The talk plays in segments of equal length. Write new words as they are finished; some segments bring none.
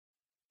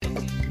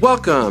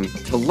Welcome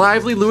to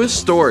Lively Lewis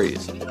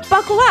Stories.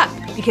 Buckle up,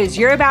 because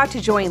you're about to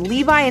join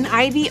Levi and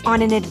Ivy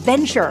on an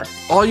adventure.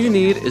 All you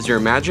need is your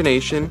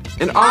imagination,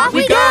 and off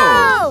we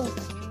go!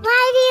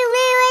 Lively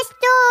Lewis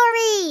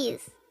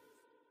Stories!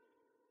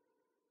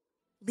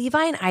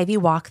 Levi and Ivy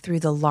walked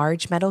through the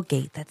large metal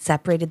gate that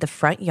separated the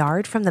front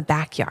yard from the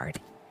backyard.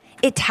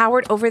 It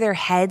towered over their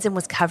heads and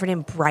was covered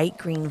in bright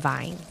green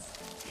vines.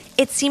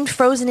 It seemed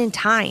frozen in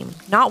time,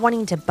 not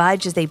wanting to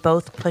budge as they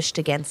both pushed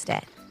against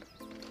it.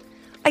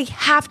 "I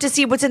have to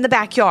see what's in the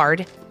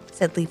backyard,"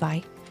 said Levi.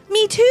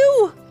 "Me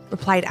too,"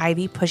 replied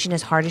Ivy, pushing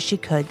as hard as she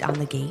could on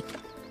the gate.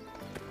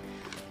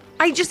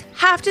 "I just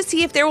have to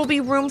see if there will be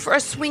room for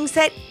a swing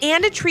set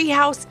and a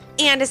treehouse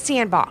and a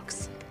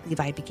sandbox,"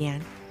 Levi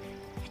began.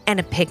 "And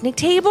a picnic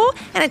table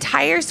and a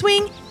tire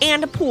swing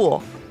and a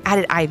pool,"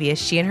 added Ivy as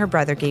she and her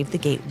brother gave the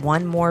gate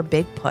one more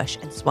big push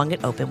and swung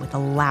it open with a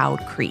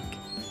loud creak.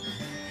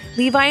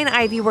 Levi and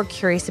Ivy were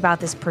curious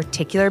about this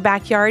particular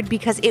backyard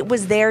because it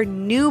was their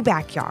new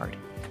backyard.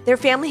 Their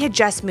family had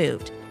just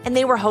moved, and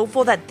they were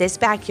hopeful that this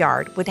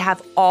backyard would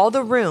have all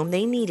the room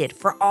they needed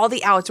for all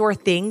the outdoor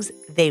things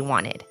they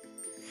wanted.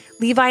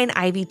 Levi and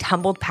Ivy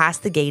tumbled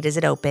past the gate as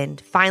it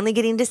opened, finally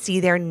getting to see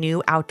their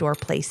new outdoor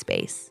play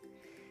space.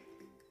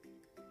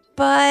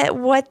 But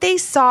what they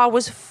saw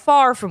was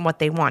far from what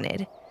they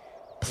wanted.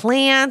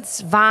 Plants,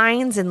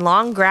 vines, and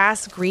long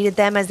grass greeted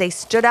them as they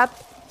stood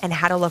up and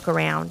had a look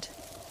around.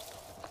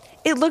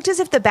 It looked as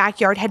if the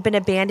backyard had been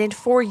abandoned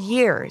for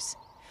years.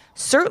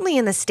 Certainly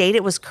in the state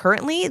it was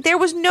currently, there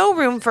was no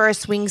room for a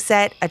swing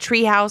set, a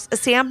treehouse, a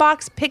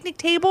sandbox, picnic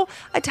table,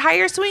 a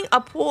tire swing,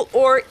 a pool,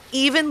 or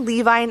even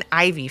Levi and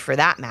Ivy for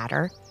that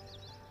matter.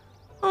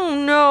 "Oh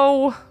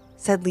no,"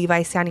 said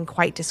Levi, sounding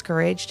quite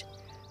discouraged.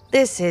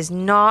 "This is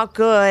not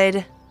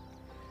good."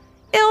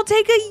 "It'll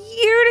take a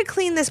year to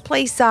clean this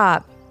place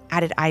up,"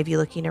 added Ivy,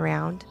 looking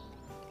around.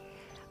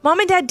 "Mom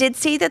and Dad did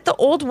say that the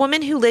old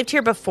woman who lived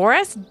here before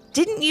us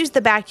didn't use the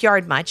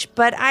backyard much,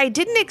 but I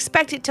didn't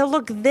expect it to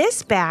look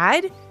this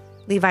bad,"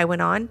 Levi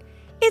went on.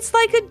 "It's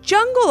like a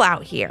jungle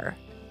out here."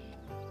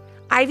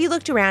 Ivy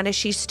looked around as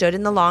she stood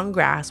in the long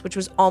grass, which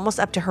was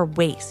almost up to her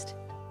waist.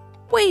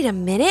 "Wait a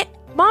minute.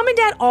 Mom and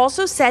Dad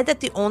also said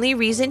that the only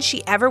reason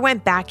she ever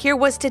went back here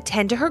was to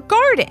tend to her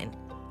garden,"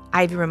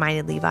 Ivy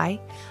reminded Levi.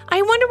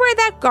 "I wonder where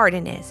that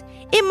garden is.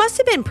 It must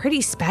have been pretty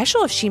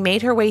special if she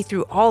made her way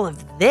through all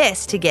of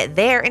this to get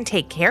there and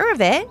take care of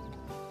it."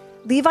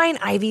 Levi and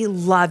Ivy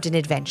loved an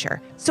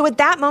adventure, so at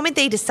that moment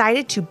they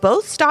decided to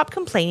both stop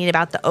complaining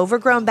about the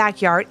overgrown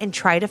backyard and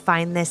try to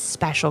find this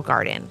special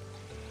garden.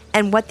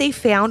 And what they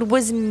found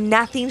was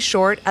nothing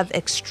short of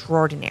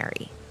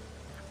extraordinary.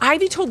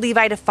 Ivy told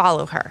Levi to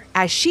follow her,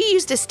 as she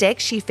used a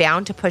stick she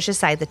found to push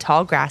aside the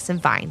tall grass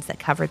and vines that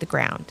covered the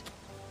ground.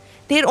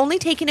 They had only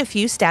taken a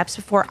few steps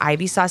before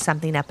Ivy saw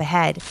something up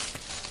ahead.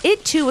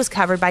 It too was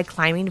covered by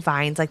climbing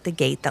vines like the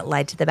gate that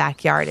led to the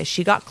backyard. As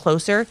she got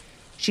closer,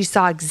 she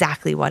saw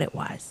exactly what it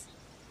was.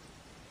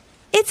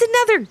 "It's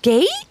another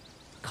gate?"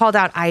 called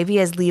out Ivy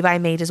as Levi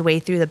made his way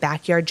through the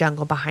backyard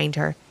jungle behind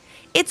her.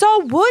 "It's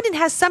all wood and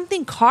has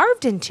something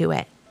carved into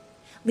it."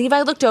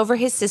 Levi looked over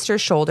his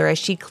sister's shoulder as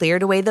she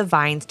cleared away the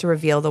vines to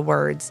reveal the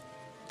words,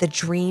 "The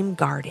Dream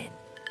Garden,"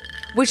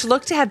 which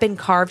looked to have been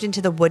carved into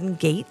the wooden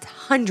gate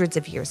hundreds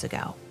of years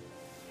ago.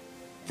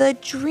 "The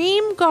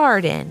Dream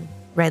Garden,"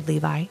 read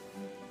Levi.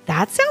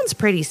 "That sounds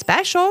pretty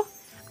special.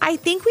 I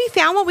think we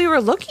found what we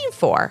were looking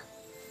for."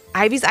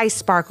 Ivy's eyes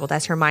sparkled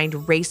as her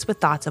mind raced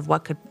with thoughts of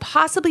what could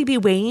possibly be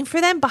waiting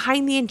for them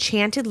behind the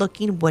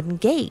enchanted-looking wooden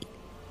gate.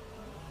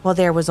 Well,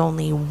 there was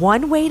only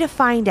one way to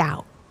find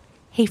out.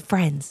 Hey,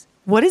 friends,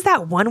 what is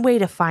that one way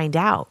to find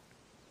out?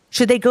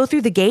 Should they go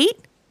through the gate?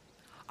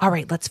 All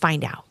right, let's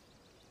find out.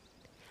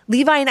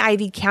 Levi and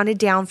Ivy counted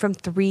down from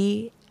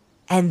 3,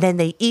 and then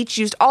they each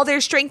used all their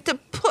strength to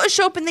push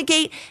open the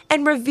gate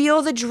and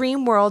reveal the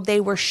dream world they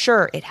were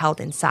sure it held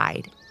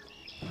inside.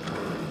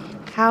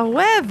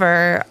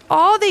 However,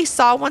 all they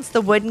saw once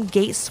the wooden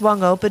gate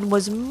swung open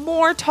was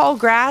more tall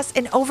grass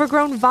and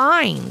overgrown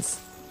vines.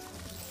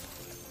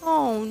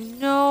 "Oh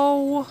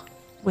no,"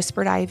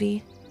 whispered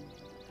Ivy.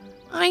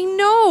 "I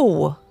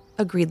know,"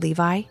 agreed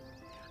Levi.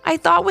 "I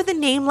thought with a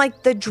name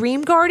like the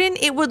Dream Garden,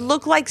 it would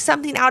look like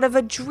something out of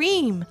a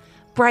dream.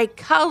 Bright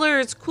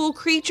colors, cool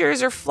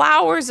creatures, or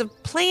flowers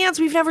of plants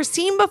we've never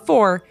seen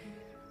before.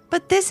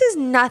 But this is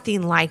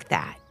nothing like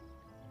that."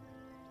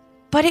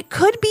 "But it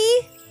could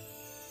be,"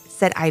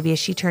 said Ivy as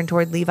she turned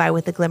toward Levi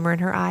with a glimmer in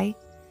her eye.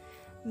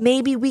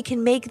 "Maybe we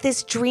can make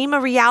this dream a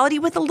reality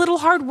with a little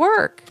hard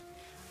work.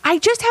 I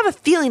just have a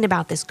feeling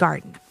about this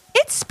garden.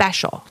 It's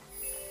special."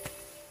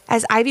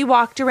 As Ivy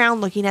walked around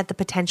looking at the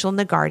potential in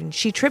the garden,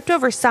 she tripped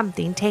over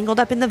something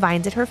tangled up in the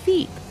vines at her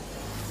feet.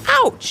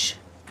 "Ouch!"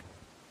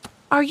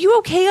 "Are you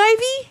okay,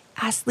 Ivy?"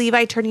 asked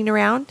Levi, turning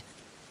around.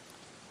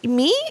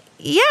 "Me?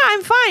 Yeah,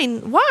 I'm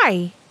fine.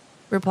 Why?"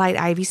 replied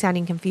Ivy,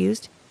 sounding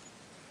confused.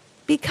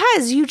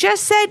 "Because you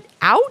just said,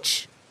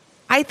 ouch.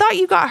 I thought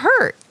you got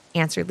hurt,"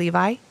 answered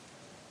Levi.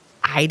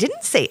 "I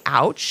didn't say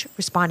ouch,"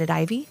 responded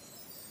Ivy.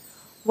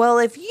 "Well,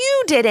 if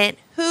you didn't,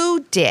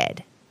 who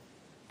did?"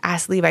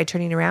 asked Levi,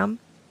 turning around.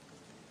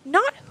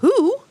 Not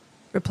who,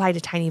 replied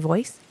a tiny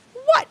voice.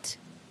 What?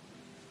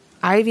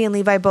 Ivy and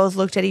Levi both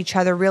looked at each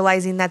other,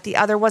 realizing that the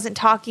other wasn't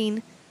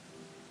talking.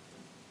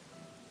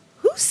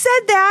 Who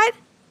said that?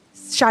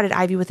 Shouted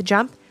Ivy with a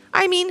jump.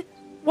 I mean,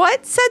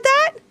 what said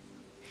that?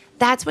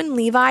 That's when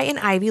Levi and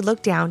Ivy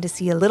looked down to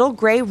see a little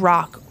gray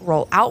rock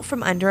roll out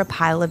from under a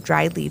pile of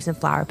dried leaves and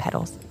flower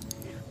petals.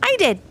 I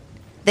did.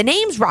 The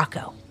name's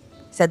Rocco,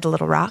 said the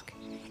little rock.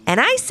 And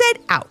I said,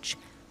 ouch,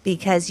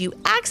 because you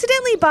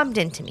accidentally bumped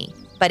into me.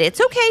 But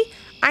it's okay.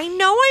 I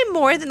know I'm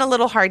more than a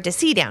little hard to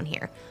see down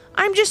here.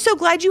 I'm just so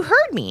glad you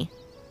heard me.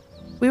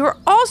 We were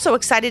all so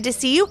excited to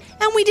see you,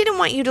 and we didn't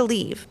want you to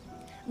leave.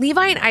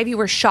 Levi and Ivy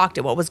were shocked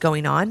at what was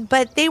going on,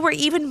 but they were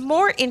even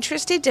more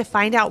interested to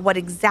find out what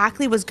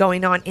exactly was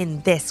going on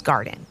in this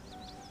garden.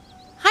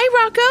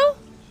 Hi, Rocco,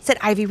 said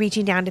Ivy,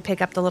 reaching down to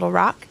pick up the little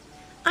rock.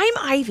 I'm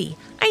Ivy.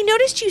 I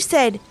noticed you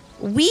said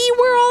we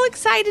were all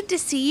excited to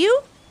see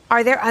you.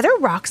 Are there other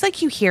rocks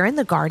like you here in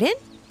the garden?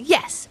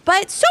 Yes,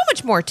 but so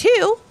much more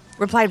too,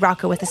 replied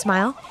Rocco with a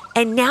smile.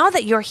 And now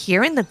that you're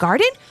here in the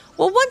garden,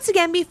 we'll once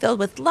again be filled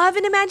with love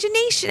and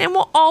imagination, and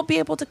we'll all be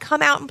able to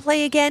come out and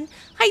play again.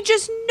 I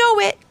just know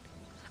it.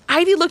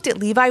 Ivy looked at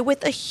Levi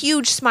with a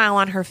huge smile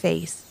on her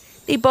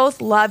face. They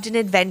both loved an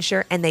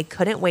adventure, and they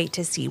couldn't wait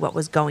to see what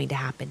was going to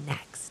happen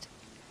next.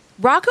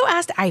 Rocco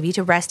asked Ivy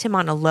to rest him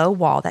on a low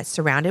wall that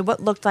surrounded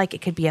what looked like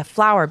it could be a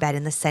flower bed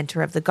in the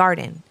center of the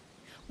garden.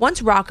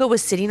 Once Rocco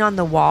was sitting on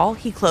the wall,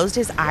 he closed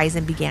his eyes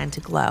and began to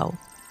glow.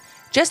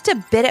 Just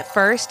a bit at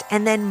first,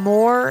 and then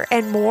more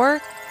and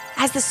more.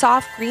 As the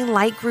soft green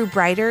light grew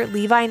brighter,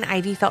 Levi and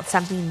Ivy felt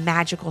something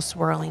magical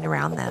swirling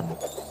around them.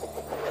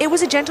 It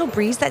was a gentle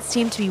breeze that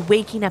seemed to be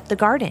waking up the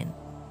garden.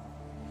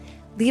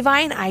 Levi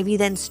and Ivy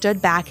then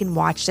stood back and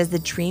watched as the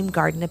dream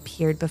garden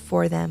appeared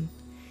before them.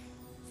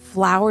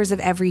 Flowers of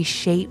every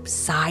shape,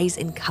 size,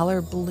 and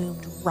color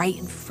bloomed right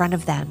in front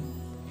of them.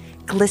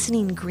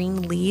 Glistening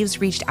green leaves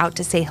reached out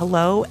to say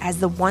hello as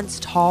the once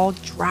tall,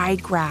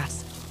 dried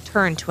grass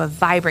turned to a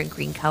vibrant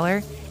green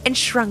color and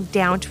shrunk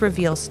down to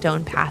reveal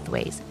stone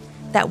pathways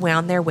that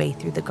wound their way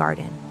through the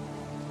garden.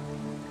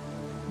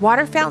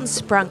 Water fountains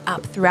sprung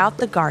up throughout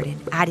the garden,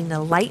 adding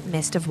a light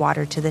mist of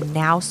water to the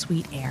now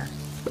sweet air.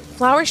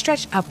 Flowers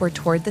stretched upward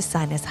toward the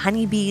sun as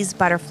honeybees,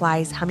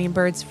 butterflies,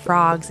 hummingbirds,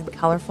 frogs, and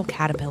colorful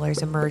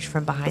caterpillars emerged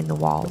from behind the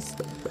walls,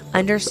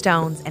 under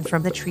stones, and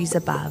from the trees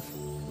above.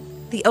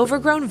 The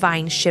overgrown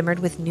vines shimmered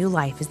with new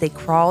life as they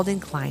crawled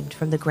and climbed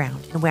from the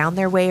ground and wound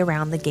their way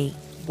around the gate,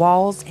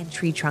 walls, and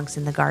tree trunks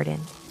in the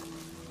garden.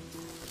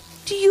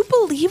 Do you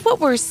believe what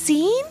we're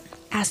seeing?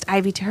 Asked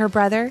Ivy to her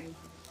brother.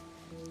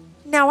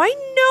 Now I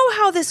know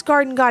how this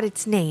garden got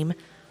its name.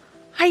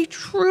 I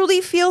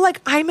truly feel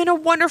like I'm in a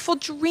wonderful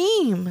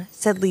dream,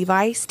 said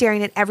Levi,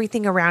 staring at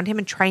everything around him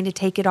and trying to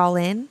take it all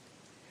in.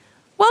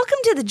 Welcome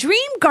to the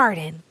dream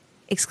garden,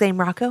 exclaimed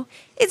Rocco.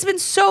 It's been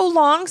so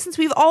long since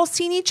we've all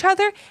seen each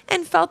other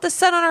and felt the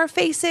sun on our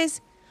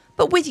faces.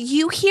 But with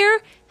you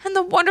here and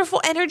the wonderful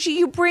energy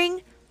you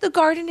bring, the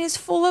garden is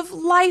full of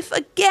life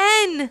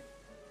again.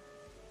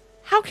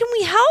 How can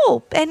we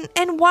help?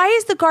 And why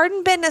has the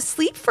garden been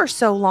asleep for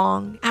so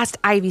long? Asked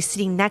Ivy,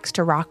 sitting next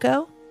to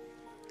Rocco.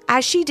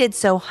 As she did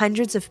so,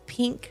 hundreds of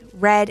pink,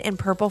 red, and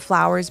purple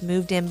flowers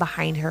moved in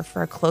behind her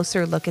for a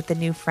closer look at the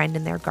new friend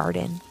in their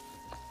garden.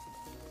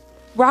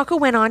 Rocco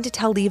went on to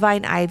tell Levi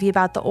and Ivy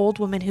about the old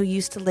woman who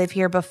used to live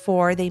here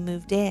before they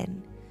moved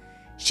in.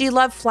 She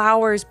loved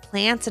flowers,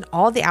 plants, and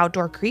all the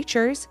outdoor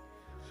creatures.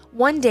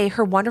 One day,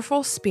 her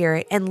wonderful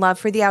spirit and love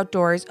for the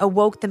outdoors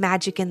awoke the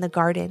magic in the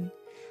garden.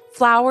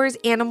 Flowers,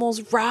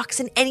 animals, rocks,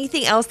 and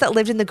anything else that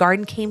lived in the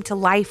garden came to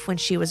life when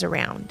she was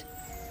around.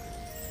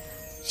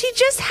 She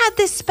just had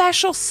this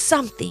special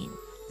something,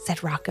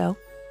 said Rocco.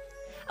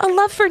 A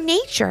love for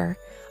nature,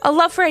 a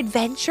love for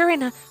adventure,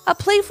 and a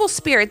playful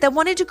spirit that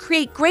wanted to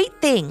create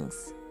great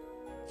things.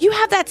 You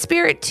have that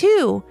spirit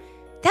too.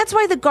 That's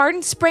why the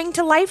garden sprang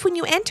to life when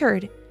you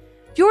entered.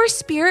 Your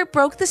spirit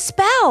broke the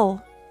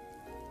spell.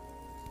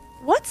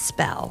 What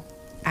spell?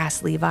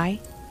 Asked Levi.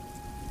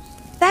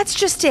 That's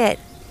just it,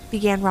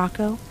 began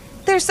Rocco.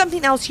 There's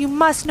something else you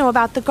must know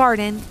about the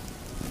garden.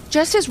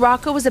 Just as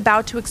Rocco was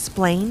about to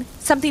explain,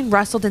 something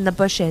rustled in the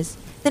bushes.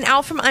 Then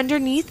out from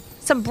underneath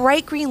some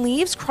bright green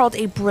leaves crawled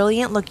a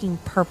brilliant-looking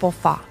purple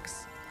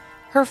fox.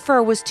 Her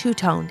fur was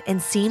two-toned and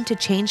seemed to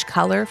change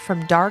color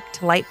from dark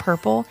to light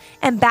purple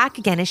and back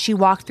again as she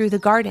walked through the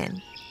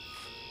garden.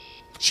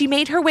 She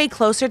made her way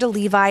closer to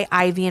Levi,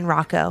 Ivy, and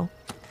Rocco.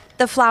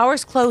 The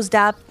flowers closed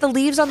up, the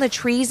leaves on the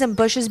trees and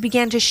bushes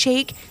began to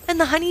shake, and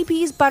the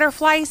honeybees,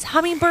 butterflies,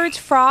 hummingbirds,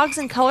 frogs,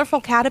 and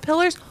colorful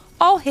caterpillars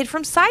all hid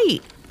from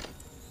sight.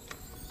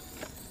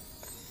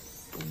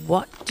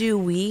 What do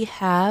we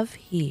have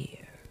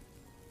here?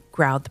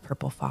 Growled the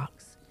purple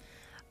fox.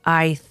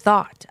 I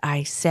thought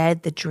I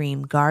said the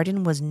dream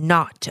garden was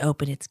not to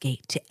open its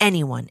gate to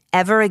anyone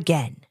ever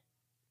again.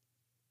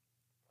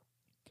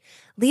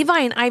 Levi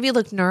and Ivy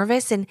looked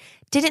nervous and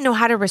didn't know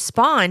how to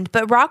respond,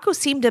 but Rocco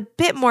seemed a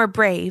bit more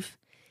brave.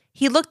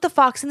 He looked the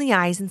fox in the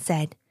eyes and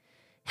said,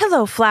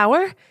 Hello,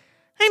 Flower.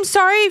 I'm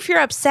sorry if you're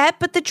upset,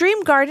 but the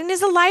dream garden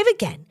is alive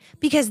again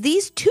because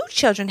these two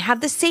children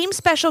have the same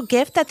special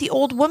gift that the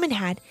old woman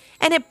had,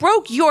 and it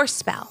broke your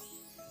spell.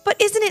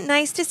 But isn't it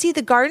nice to see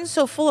the garden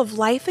so full of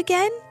life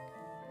again?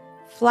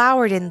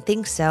 Flower didn't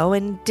think so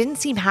and didn't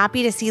seem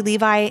happy to see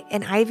Levi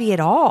and Ivy at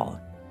all.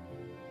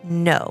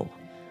 No,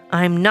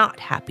 I'm not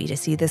happy to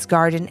see this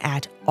garden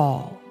at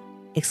all,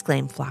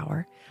 exclaimed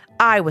Flower.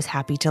 I was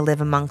happy to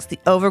live amongst the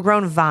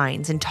overgrown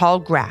vines and tall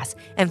grass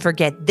and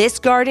forget this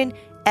garden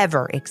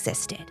ever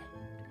existed.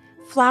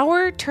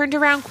 Flower turned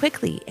around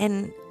quickly,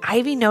 and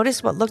Ivy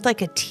noticed what looked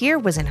like a tear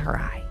was in her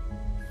eye.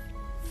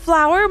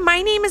 Flower,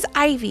 my name is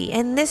Ivy,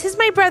 and this is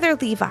my brother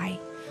Levi.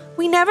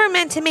 We never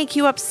meant to make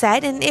you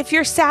upset, and if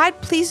you're sad,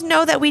 please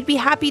know that we'd be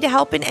happy to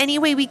help in any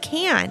way we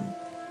can,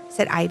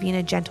 said Ivy in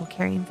a gentle,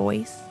 caring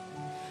voice.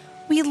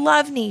 We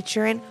love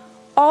nature and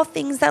all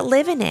things that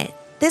live in it.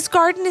 This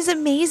garden is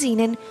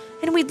amazing, and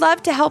we'd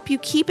love to help you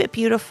keep it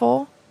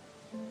beautiful.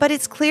 But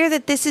it's clear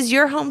that this is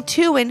your home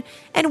too,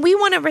 and we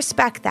want to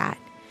respect that.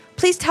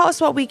 Please tell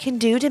us what we can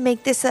do to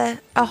make this a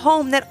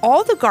home that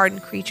all the garden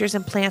creatures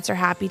and plants are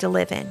happy to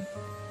live in,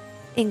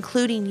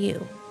 including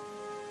you.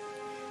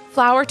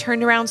 Flower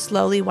turned around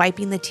slowly,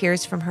 wiping the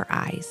tears from her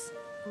eyes.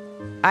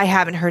 I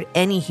haven't heard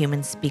any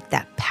humans speak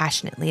that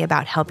passionately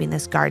about helping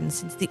this garden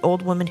since the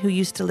old woman who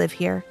used to live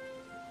here,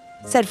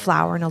 said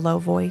Flower in a low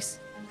voice.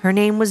 Her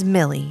name was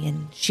Millie,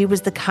 and she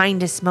was the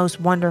kindest, most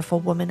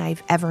wonderful woman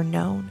I've ever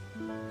known.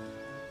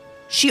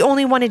 She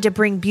only wanted to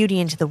bring beauty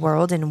into the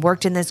world and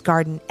worked in this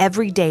garden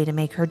every day to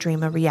make her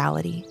dream a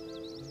reality.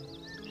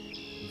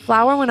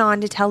 Flower went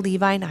on to tell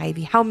Levi and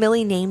Ivy how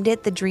Millie named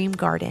it the Dream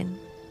Garden.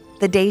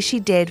 The day she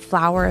did,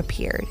 Flower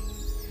appeared.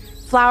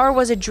 Flower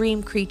was a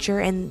dream creature,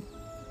 and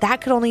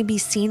that could only be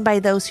seen by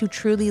those who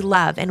truly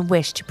love and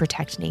wish to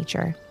protect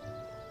nature.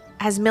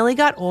 As Millie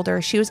got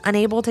older, she was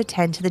unable to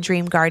tend to the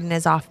dream garden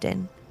as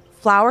often.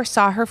 Flower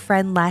saw her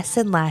friend less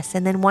and less,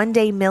 and then one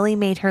day Millie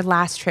made her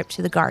last trip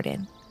to the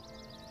garden.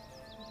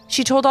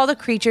 She told all the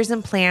creatures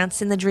and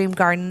plants in the dream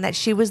garden that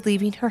she was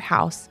leaving her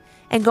house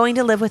and going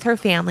to live with her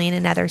family in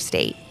another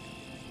state.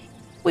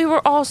 We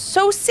were all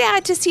so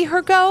sad to see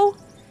her go,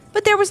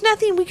 but there was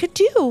nothing we could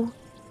do.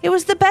 It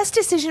was the best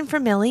decision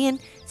for Millie, and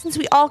since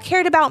we all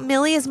cared about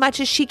Millie as much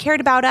as she cared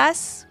about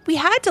us, we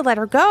had to let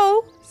her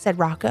go, said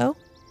Rocco.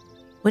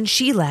 When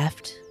she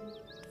left,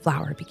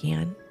 Flower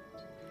began,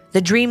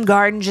 the dream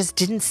garden just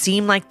didn't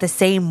seem like the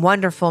same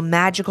wonderful,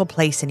 magical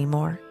place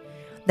anymore.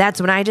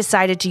 That's when I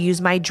decided to use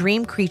my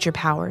dream creature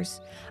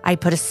powers. I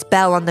put a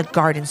spell on the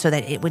garden so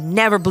that it would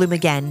never bloom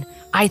again.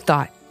 I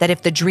thought that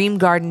if the dream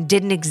garden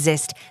didn't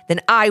exist, then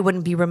I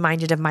wouldn't be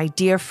reminded of my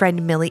dear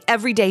friend Millie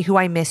every day who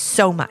I miss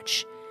so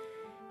much.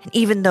 And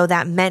even though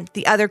that meant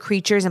the other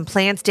creatures and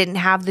plants didn't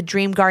have the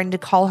dream garden to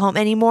call home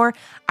anymore,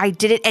 I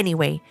did it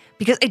anyway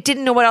because I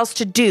didn't know what else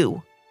to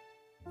do.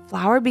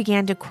 Flower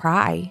began to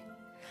cry.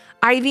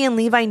 Ivy and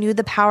Levi knew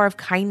the power of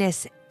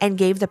kindness and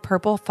gave the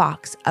purple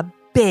fox a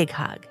big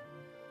hug.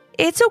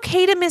 It's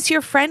okay to miss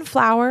your friend,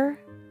 Flower,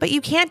 but you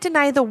can't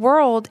deny the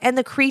world and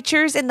the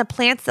creatures and the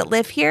plants that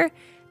live here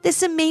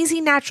this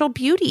amazing natural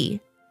beauty,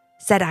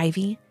 said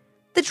Ivy.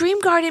 The dream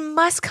garden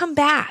must come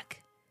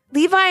back.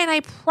 Levi and I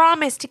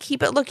promise to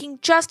keep it looking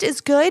just as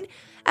good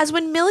as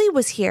when Millie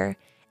was here,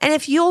 and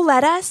if you'll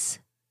let us,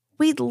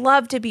 we'd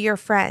love to be your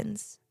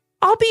friends.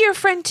 I'll be your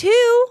friend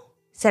too,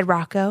 said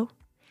Rocco,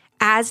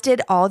 as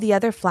did all the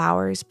other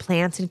flowers,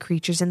 plants, and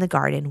creatures in the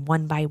garden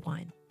one by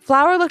one.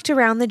 Flower looked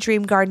around the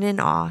dream garden in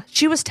awe.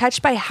 She was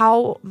touched by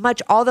how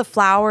much all the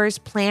flowers,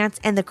 plants,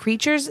 and the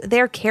creatures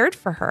there cared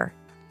for her.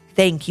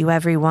 Thank you,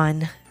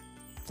 everyone,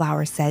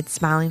 Flower said,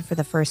 smiling for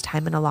the first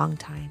time in a long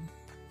time.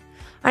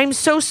 I'm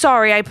so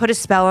sorry I put a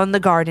spell on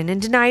the garden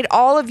and denied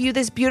all of you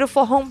this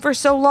beautiful home for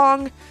so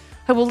long.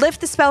 I will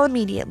lift the spell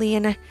immediately,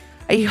 and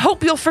I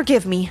hope you'll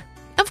forgive me.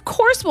 Of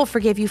course we'll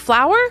forgive you,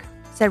 Flower,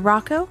 said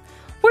Rocco.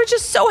 We're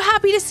just so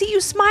happy to see you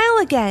smile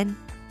again.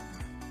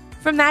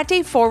 From that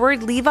day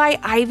forward, Levi,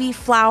 Ivy,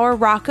 Flower,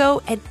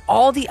 Rocco, and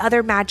all the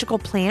other magical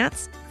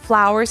plants,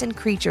 flowers, and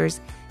creatures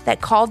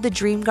that called the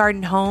Dream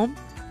Garden home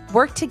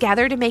worked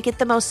together to make it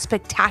the most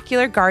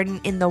spectacular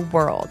garden in the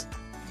world,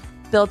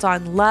 built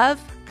on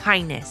love,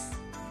 kindness,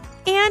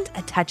 and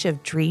a touch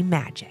of dream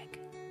magic.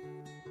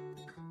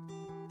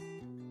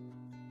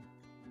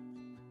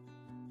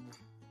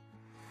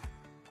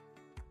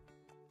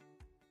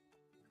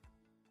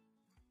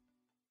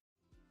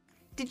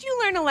 Did you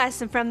learn a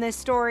lesson from this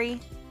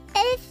story?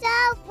 If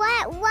so,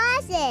 what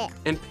was it?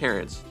 And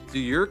parents, do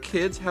your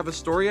kids have a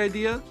story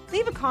idea?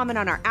 Leave a comment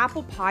on our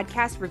Apple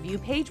Podcast review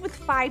page with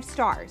 5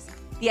 stars,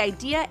 the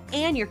idea,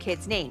 and your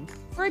kid's name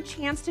for a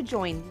chance to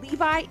join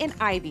Levi and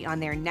Ivy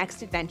on their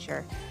next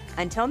adventure.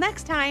 Until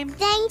next time.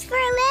 Thanks for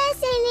listening.